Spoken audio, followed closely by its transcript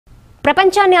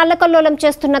ప్రపంచాన్ని అల్లకల్లోలం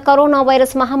చేస్తున్న కరోనా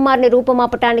వైరస్ మహమ్మారిని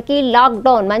రూపుమాపటానికి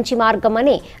లాక్డౌన్ మంచి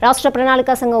మార్గమని రాష్ట్ర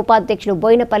ప్రణాళికా సంఘం ఉపాధ్యక్షులు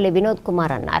బోయినపల్లి వినోద్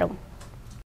కుమార్ అన్నారు.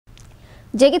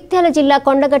 జగిత్యాల జిల్లా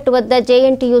కొండగట్టు వద్ద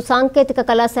జేఎన్టీయూ సాంకేతిక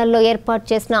కళాశాలలో ఏర్పాటు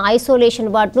చేసిన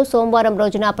ఐసోలేషన్ వార్డును సోమవారం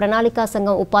రోజున ప్రణాళికా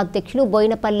సంఘం ఉపాధ్యక్షులు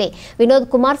బోయినపల్లి వినోద్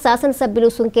కుమార్, శాసనసభ్యులు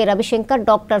సుంకే రవిశంకర్,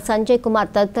 డాక్టర్ సంజయ్ కుమార్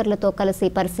తదితరులతో కలిసి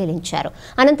పరిశీలించారు.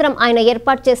 అనంతరం ఆయన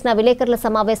ఏర్పాటు చేసిన విలేకరుల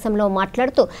సమావేశంలో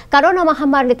మాట్లాడుతూ కరోనా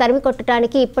మహమ్మారిని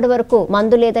తరిమికొట్టడానికి ఇప్పటివరకు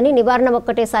మందు లేదని, నివారణ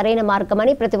ఒక్కటే సరైన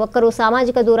మార్గమని, ప్రతి ఒక్కరూ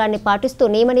సామాజిక దూరాన్ని పాటిస్తూ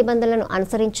నియమ నిబంధనలను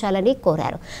అనుసరించాలని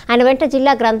కోరారు. ఆయన వెంట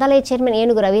జిల్లా గ్రంథాలయ చైర్మన్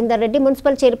ఏనుగు రవీందర్ రెడ్డి,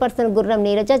 మున్సిపల్ చైర్పర్సన్ గుర్రం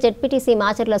నీరజ, జెడ్పీటీసీ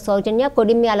మాచర్ల సౌజన్య,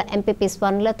 Kodimial MPP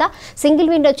Swarnalatha, single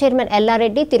window chairman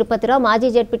Yellareddy, Tirupathirao, మాజీ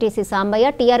జెడ్పీటీసీ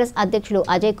సాంబయ్య, టీఆర్ఎస్ అధ్యక్షులు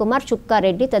అజయ్ కుమార్,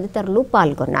 చుక్కారెడ్డి తదితరులు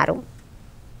పాల్గొన్నారు.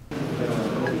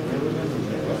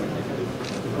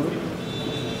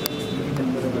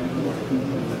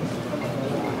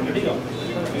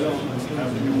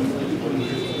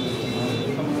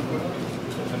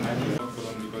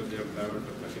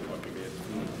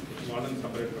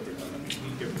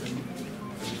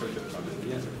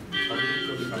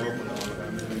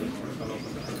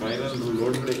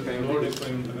 లోడ్ ఎక్కువ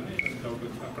ఉంటుందని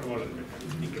అక్కడ వాళ్ళని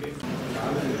పెట్టండి. ఇక్కడ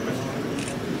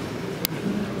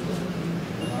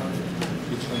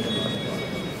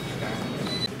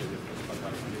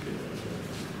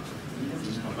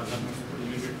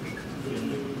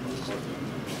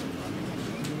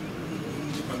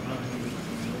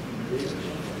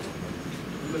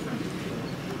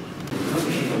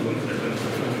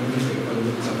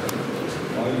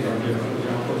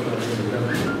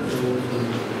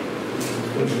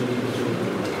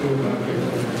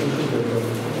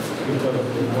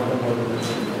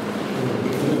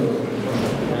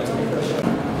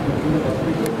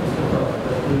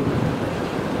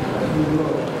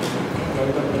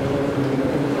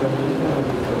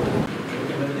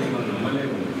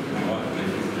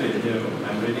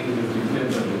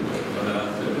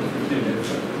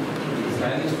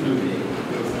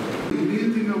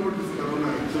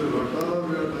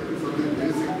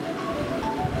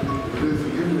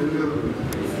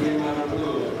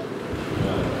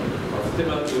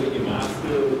ఈ మాస్క్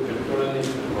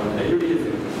పెట్టుకోవడానికి డైల్యూట్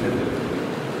చేసేది.